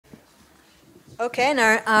Okay, and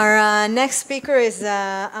our next speaker is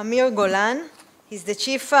Amir Golan. He's the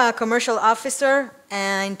Chief Commercial Officer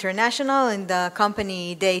International in the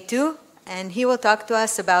company DAYTWO, and he will talk to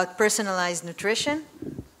us about personalized nutrition.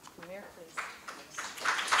 Amir, please.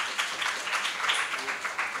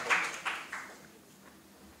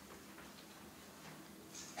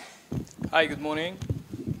 Hi, good morning.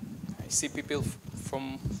 I see people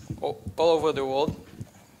from all over the world.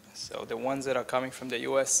 So the ones that are coming from the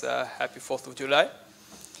US, happy 4th of July.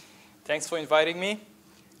 Thanks for inviting me.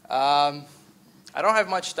 I don't have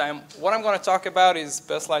much time. What I'm going to talk about is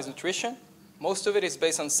personalized nutrition. Most of it is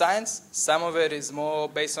based on science. Some of it is more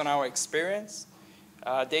based on our experience.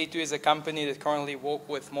 DAYTWO is a company that currently works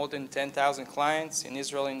with more than 10,000 clients in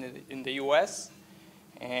Israel and in the US.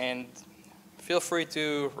 And feel free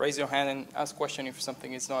to raise your hand and ask a question if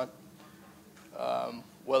something is not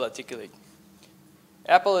well articulated.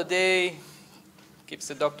 Apple a day keeps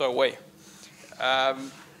the doctor away. How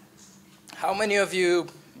many of you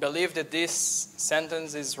believe that this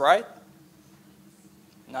sentence is right?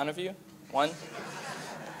 None of you? One?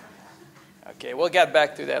 Okay, we'll get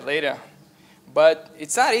back to that later. But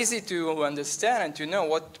it's not easy to understand and to know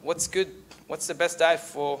what's good, what's the best diet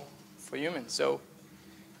for humans. So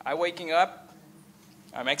I'm waking up,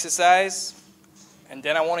 I'm exercise, and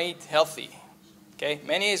then I want to eat healthy. Okay,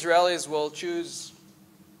 many Israelis will choose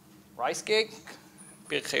rice cake,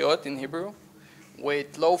 pirchayot in Hebrew,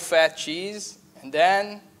 with low-fat cheese, and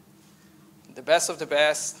then the best of the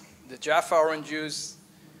best, the Jaffa orange juice,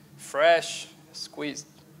 fresh, squeezed.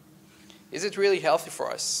 Is it really healthy for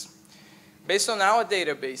us? Based on our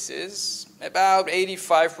databases, about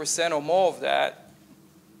 85% or more of that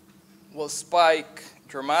will spike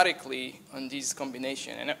dramatically on these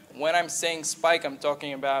combinations. And when I'm saying spike, I'm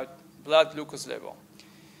talking about blood glucose level.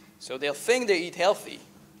 So they'll think they eat healthy,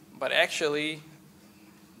 but actually,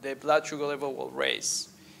 the blood sugar level will raise.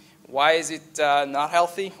 Why is it not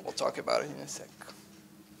healthy? We'll talk about it in a sec.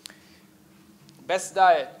 Best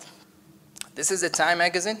diet. This is the Time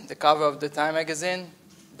magazine, the cover of the Time magazine.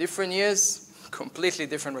 Different years, completely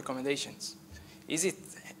different recommendations. Is it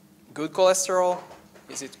good cholesterol?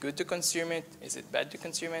 Is it good to consume it? Is it bad to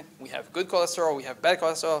consume it? We have good cholesterol, we have bad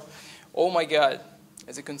cholesterol. Oh my God.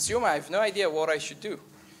 As a consumer, I have no idea what I should do.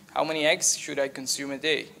 How many eggs should I consume a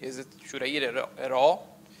day? Should I eat it at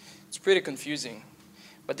all? It's pretty confusing.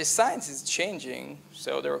 But the science is changing,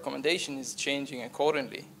 so the recommendation is changing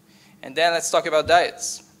accordingly. And then let's talk about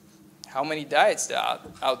diets. How many diets there are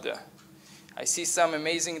out there? I see some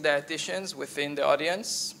amazing dietitians within the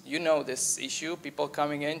audience. You know this issue, people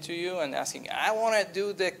coming into you and asking, I want to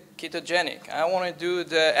do the ketogenic. I want to do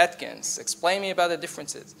the Atkins. Explain me about the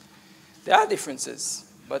differences. There are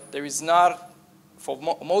differences, but there is not. For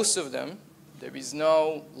most of them, there is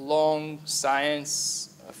no long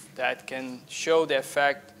science that can show the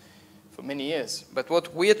effect for many years. But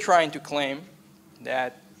what we're trying to claim,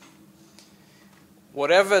 that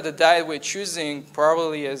whatever the diet we're choosing,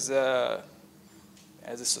 probably as a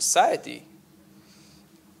society,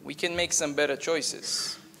 we can make some better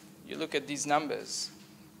choices. You look at these numbers.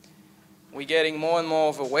 We're getting more and more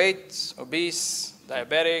overweight, obese,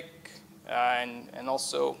 diabetic, and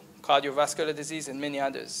also cardiovascular disease, and many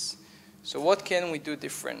others. So what can we do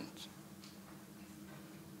different?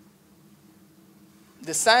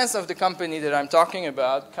 The science of the company that I'm talking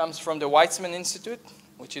about comes from the Weizmann Institute,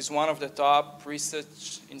 which is one of the top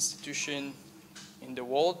research institutions in the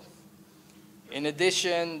world. In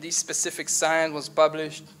addition, this specific science was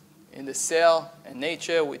published in the Cell and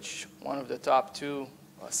Nature, which one of the top two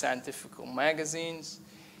scientific magazines.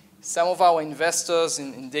 Some of our investors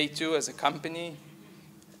in DAYTWO as a company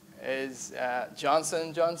is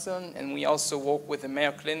Johnson & Johnson, and we also work with the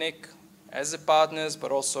Mayo Clinic as the partners,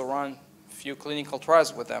 but also run a few clinical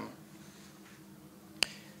trials with them.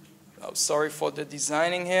 Oh, sorry for the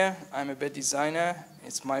designing here. I'm a bad designer.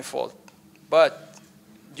 It's my fault. But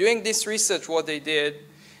doing this research, what they did,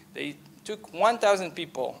 they took 1,000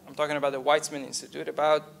 people. I'm talking about the Weizmann Institute,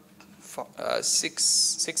 about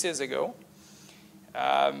six years ago.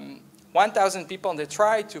 1,000 people, and they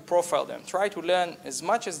try to profile them, try to learn as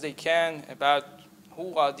much as they can about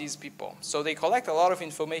who are these people. So they collect a lot of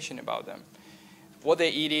information about them. What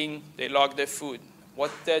they're eating, they log their food.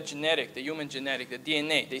 What's their genetic, the human genetic, the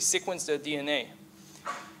DNA. They sequence their DNA.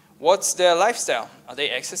 What's their lifestyle? Are they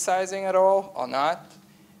exercising at all or not?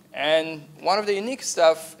 And one of the unique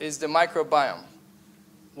stuff is the microbiome.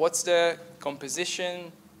 What's the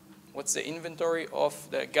composition? What's the inventory of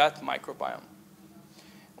the gut microbiome?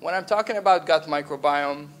 When I'm talking about gut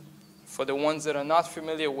microbiome, for the ones that are not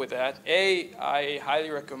familiar with that, I highly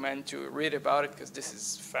recommend to read about it because this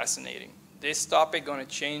is fascinating. this topic going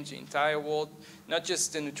to change the entire world, not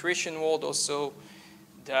just the nutrition world, also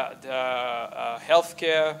the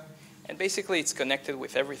healthcare, and basically it's connected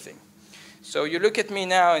with everything. So you look at me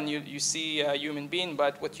now and you see a human being,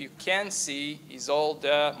 but what you can see is all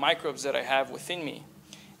the microbes that I have within me.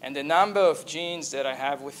 And the number of genes that I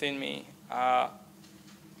have within me,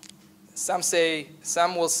 some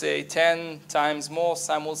will say 10 times more,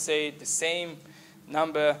 some will say the same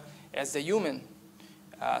number as the human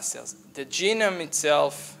cells. The genome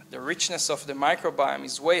itself, the richness of the microbiome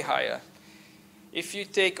is way higher. If you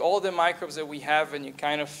take all the microbes that we have and you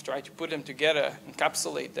kind of try to put them together,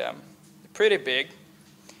 encapsulate them, they're pretty big,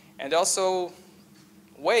 and also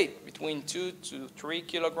weight between 2 to 3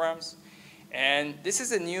 kilograms. And this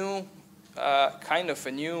is a new, kind of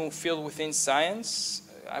a new field within science,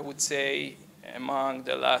 I would say among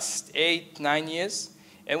the last 8-9 years.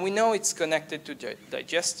 And we know it's connected to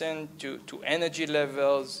digestion, to energy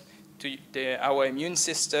levels, to our immune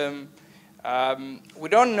system. We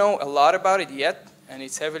don't know a lot about it yet, and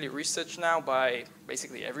it's heavily researched now by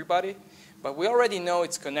basically everybody. But we already know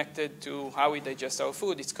it's connected to how we digest our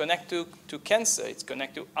food. It's connected to cancer. It's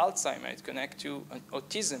connected to Alzheimer's. It's connected to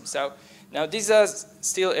autism. So now these are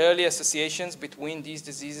still early associations between these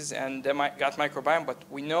diseases and the gut microbiome, but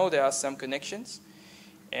we know there are some connections.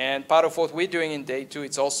 And part of what we're doing in DAYTWO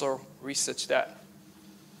is also research that.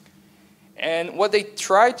 And what they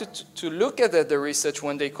try to look at the research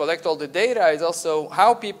when they collect all the data is also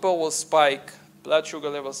how people will spike, blood sugar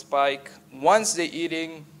levels spike, once they're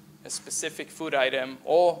eating a specific food item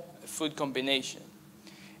or a food combination.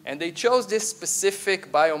 And they chose this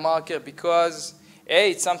specific biomarker because,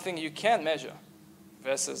 A, it's something you can measure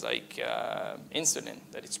versus like insulin,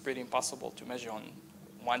 that it's pretty impossible to measure on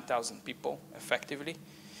 1,000 people effectively.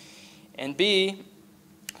 And B,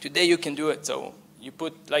 today you can do it. So you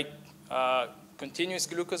put like continuous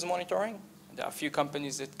glucose monitoring. There are a few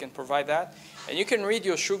companies that can provide that. And you can read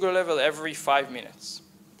your sugar level every 5 minutes,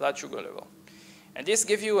 blood sugar level. And this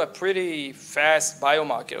gives you a pretty fast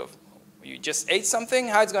biomarker of you just ate something,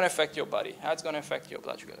 how it's going to affect your body, how it's going to affect your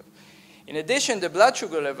blood sugar level. In addition, the blood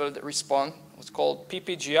sugar level that response, what's called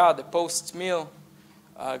PPGR, the post-meal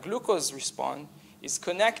glucose response, is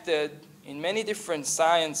connected in many different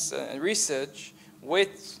science and research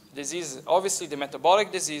with diseases, obviously the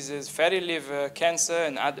metabolic diseases, fatty liver, cancer,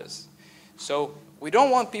 and others. So we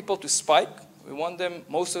don't want people to spike. We want them,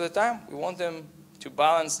 most of the time, we want them to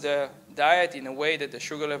balance their diet in a way that the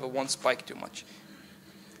sugar level won't spike too much.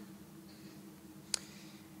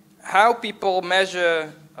 How people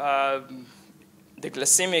measure the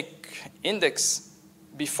glycemic index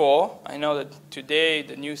before, I know that today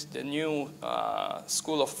the new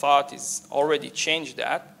school of thought is already changed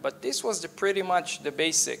that, but this was pretty much the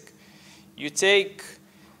basic. You take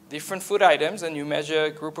different food items and you measure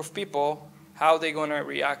a group of people, how they're going to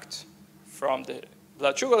react from the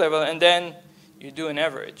blood sugar level, and then you do an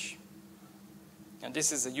average. And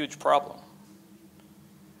this is a huge problem.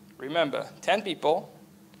 Remember, 10 people,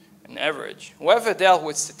 an average. Whoever dealt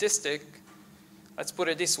with statistic, let's put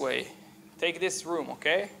it this way. Take this room,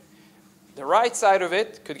 okay? The right side of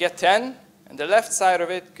it could get 10, and the left side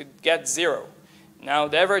of it could get 0. Now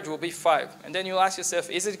the average will be 5. And then you'll ask yourself,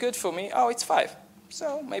 is it good for me? Oh, it's 5.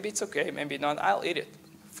 So maybe it's okay, maybe not. I'll eat it.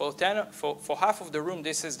 For half of the room,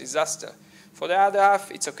 this is disaster. For the other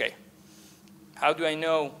half, it's okay. How do I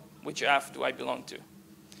know which half do I belong to?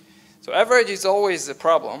 So average is always a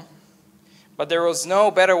problem, but there was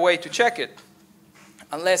no better way to check it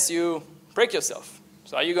unless you prick yourself.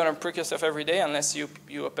 So are you going to prick yourself every day unless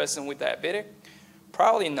you're a person with diabetic?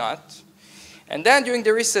 Probably not. And then during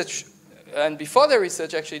the research, and before the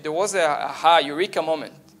research actually, there was a aha, eureka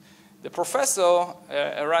moment. The professor,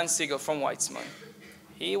 Eran Siegel from Weizmann,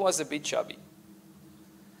 he was a bit chubby.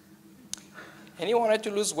 And he wanted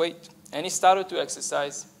to lose weight, and he started to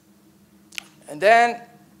exercise. And then,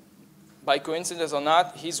 by coincidence or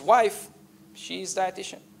not, his wife, she's a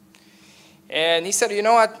dietitian. And he said, you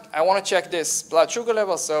know what, I want to check this blood sugar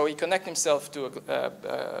level. So he connected himself to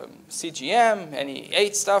a CGM, and he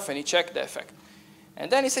ate stuff, and he checked the effect.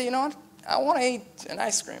 And then he said, you know what, I want to eat an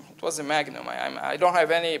ice cream. It was a Magnum. I don't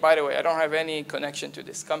have any, by the way, I don't have any connection to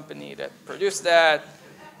this company that produced that.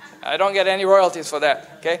 I don't get any royalties for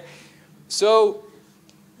that, okay? So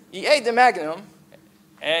he ate the Magnum,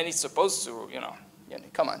 and it's supposed to,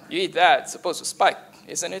 come on, you eat that, it's supposed to spike,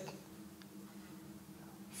 isn't it?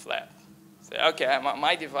 Flat. Say, okay,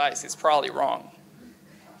 my device is probably wrong.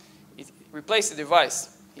 He replaced the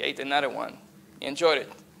device. He ate another one. He enjoyed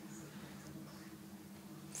it.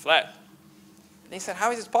 Flat. And he said,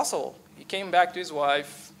 how is it possible? He came back to his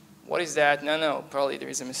wife. What is that? No, probably there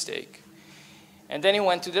is a mistake. And then he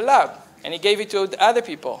went to the lab. and he gave it to the other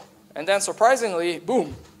people. And then surprisingly,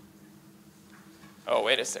 boom. Oh,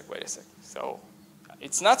 wait a sec. So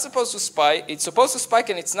it's not supposed to spike. It's supposed to spike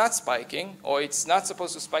and it's not spiking, or it's not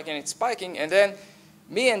supposed to spike and it's spiking, and then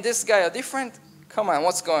me and this guy are different? Come on,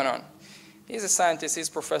 what's going on? He's a scientist, he's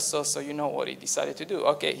a professor, so you know what he decided to do.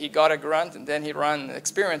 Okay, he got a grant, and then he ran an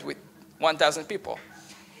experiment with 1,000 people.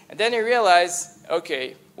 And then he realized,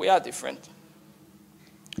 okay, we are different.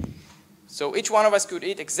 So each one of us could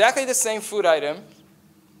eat exactly the same food item,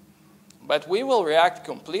 but we will react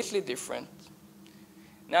completely different.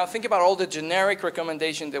 Now think about all the generic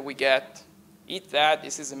recommendations that we get. Eat that,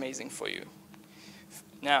 this is amazing for you.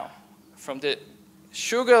 Now, from the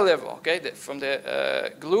sugar level, okay, from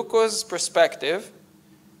the glucose perspective,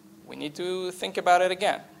 we need to think about it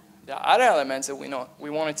again. There are other elements that we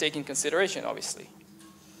want to take in consideration, obviously.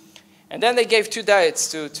 And then they gave 2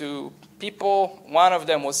 diets to people. One of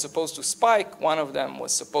them was supposed to spike. One of them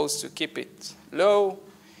was supposed to keep it low.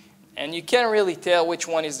 And you can't really tell which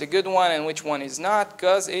one is the good one and which one is not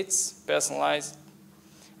because it's personalized.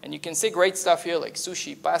 And you can see great stuff here like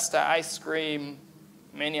sushi, pasta, ice cream,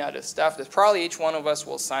 many other stuff that probably each one of us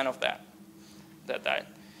will sign off that diet.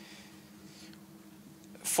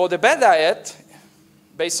 For the bad diet,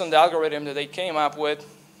 based on the algorithm that they came up with,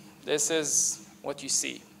 this is what you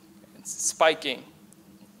see. It's spiking.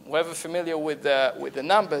 Whoever familiar with the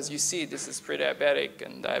numbers, you see this is pre-diabetic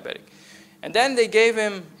and diabetic. And then they gave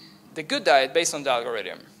him the good diet based on the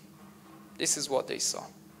algorithm. This is what they saw.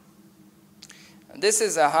 And this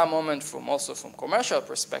is a aha moment also from commercial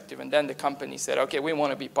perspective. And then the company said, okay, we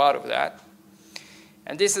want to be part of that.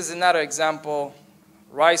 And this is another example,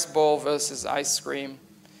 rice bowl versus ice cream.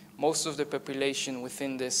 Most of the population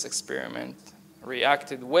within this experiment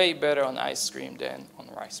reacted way better on ice cream than on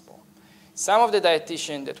rice bowl. Some of the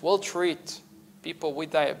dietitians that will treat people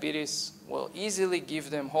with diabetes will easily give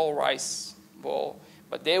them whole rice bowl,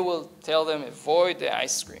 but they will tell them avoid the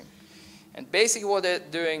ice cream. And basically what they're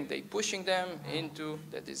doing, they're pushing them into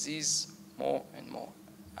the disease more and more.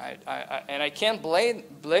 And I can't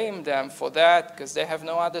blame them for that because they have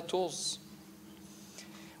no other tools.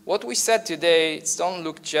 What we said today, it's don't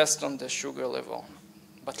look just on the sugar level,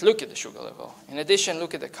 but look at the sugar level. In addition,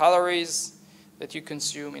 look at the calories that you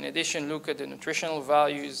consume. In addition, look at the nutritional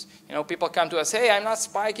values. You know, people come to us, hey, I'm not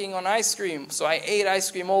spiking on ice cream, so I ate ice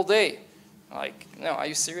cream all day. Like, no, are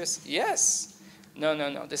you serious? Yes.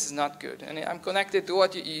 No, this is not good. And I'm connected to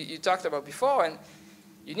what you talked about before, and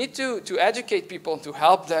you need to educate people to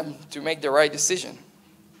help them to make the right decision.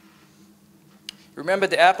 Remember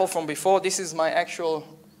the apple from before? This is my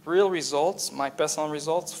actual real results, my personal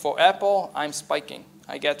results. For apple, I'm spiking.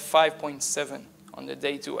 I get 5.7 on the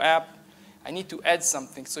DAYTWO app. I need to add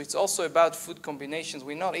something. So it's also about food combinations.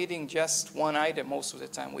 We're not eating just one item most of the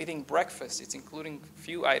time. We're eating breakfast. It's including a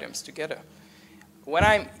few items together. When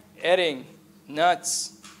I'm adding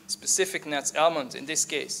nuts, specific nuts, almonds in this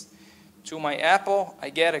case, to my apple, I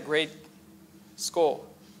get a great score.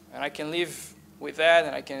 And I can live with that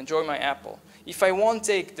and I can enjoy my apple. If I won't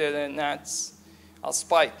take the nuts, I'll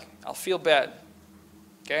spike. I'll feel bad.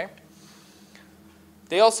 Okay?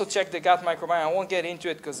 They also check the gut microbiome. I won't get into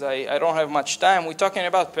it because I don't have much time. We're talking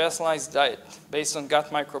about personalized diet based on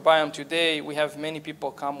gut microbiome. Today, we have many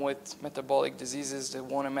people come with metabolic diseases that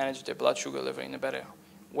want to manage their blood sugar level in a better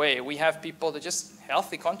way. We have people that are just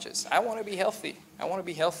healthy conscious. I want to be healthy. I want to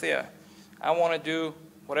be healthier. I want to do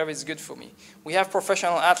whatever is good for me. We have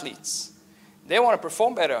professional athletes. They want to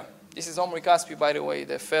perform better. This is Omri Kaspi, by the way,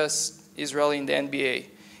 the first Israeli in the NBA.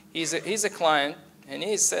 He's a client, and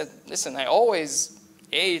he said, listen, I always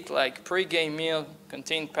ate like pre-game meal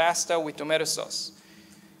contained pasta with tomato sauce.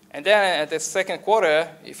 And then at the second quarter,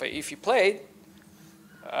 if he played,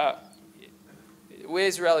 we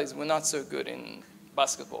Israelis were not so good in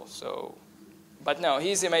basketball. But no,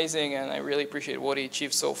 he's amazing, and I really appreciate what he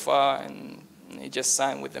achieved so far. And he just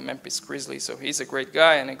signed with the Memphis Grizzlies, so he's a great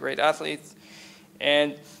guy and a great athlete.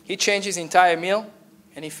 And he changed his entire meal,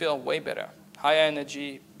 and he feels way better. Higher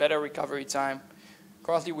energy, better recovery time.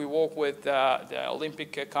 Currently, we work with the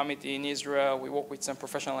Olympic Committee in Israel. We work with some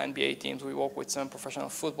professional NBA teams. We work with some professional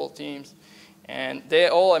football teams. And they're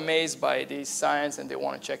all amazed by this science, and they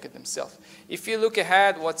want to check it themselves. If you look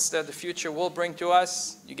ahead, what's the future will bring to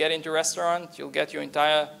us? You get into a restaurant, you'll get your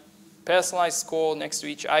entire personalized score next to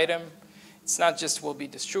each item. It's not just will be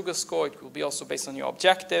the sugar score. It will be also based on your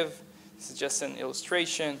objective. This is just an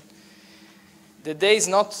illustration. The day is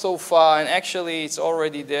not so far, and actually it's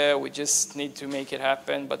already there. We just need to make it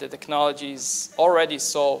happen, but the technology is already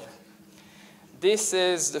solved. This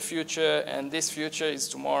is the future, and this future is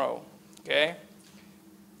tomorrow, okay?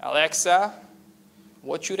 Alexa,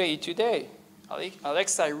 what should I eat today?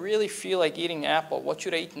 Alexa, I really feel like eating apple. What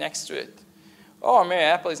should I eat next to it? Oh, Amir,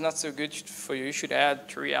 apple is not so good for you. You should add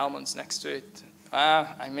 3 almonds next to it.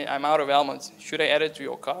 I'm out of almonds. Should I add it to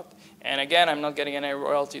your cart? And again, I'm not getting any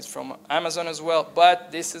royalties from Amazon as well,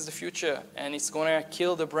 but this is the future, and it's going to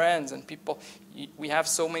kill the brands and people. We have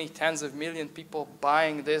so many tens of million people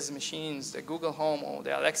buying these machines, the Google Home or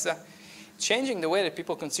the Alexa, changing the way that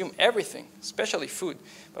people consume everything, especially food.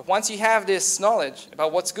 But once you have this knowledge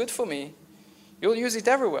about what's good for me, you'll use it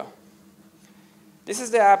everywhere. This is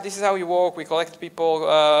the app. This is how we work. We collect people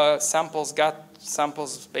samples, gut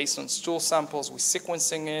samples based on stool samples. We're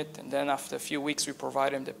sequencing it, and then after a few weeks, we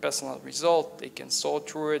provide them the personal result. They can sort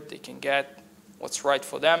through it. They can get what's right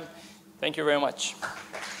for them. Thank you very much.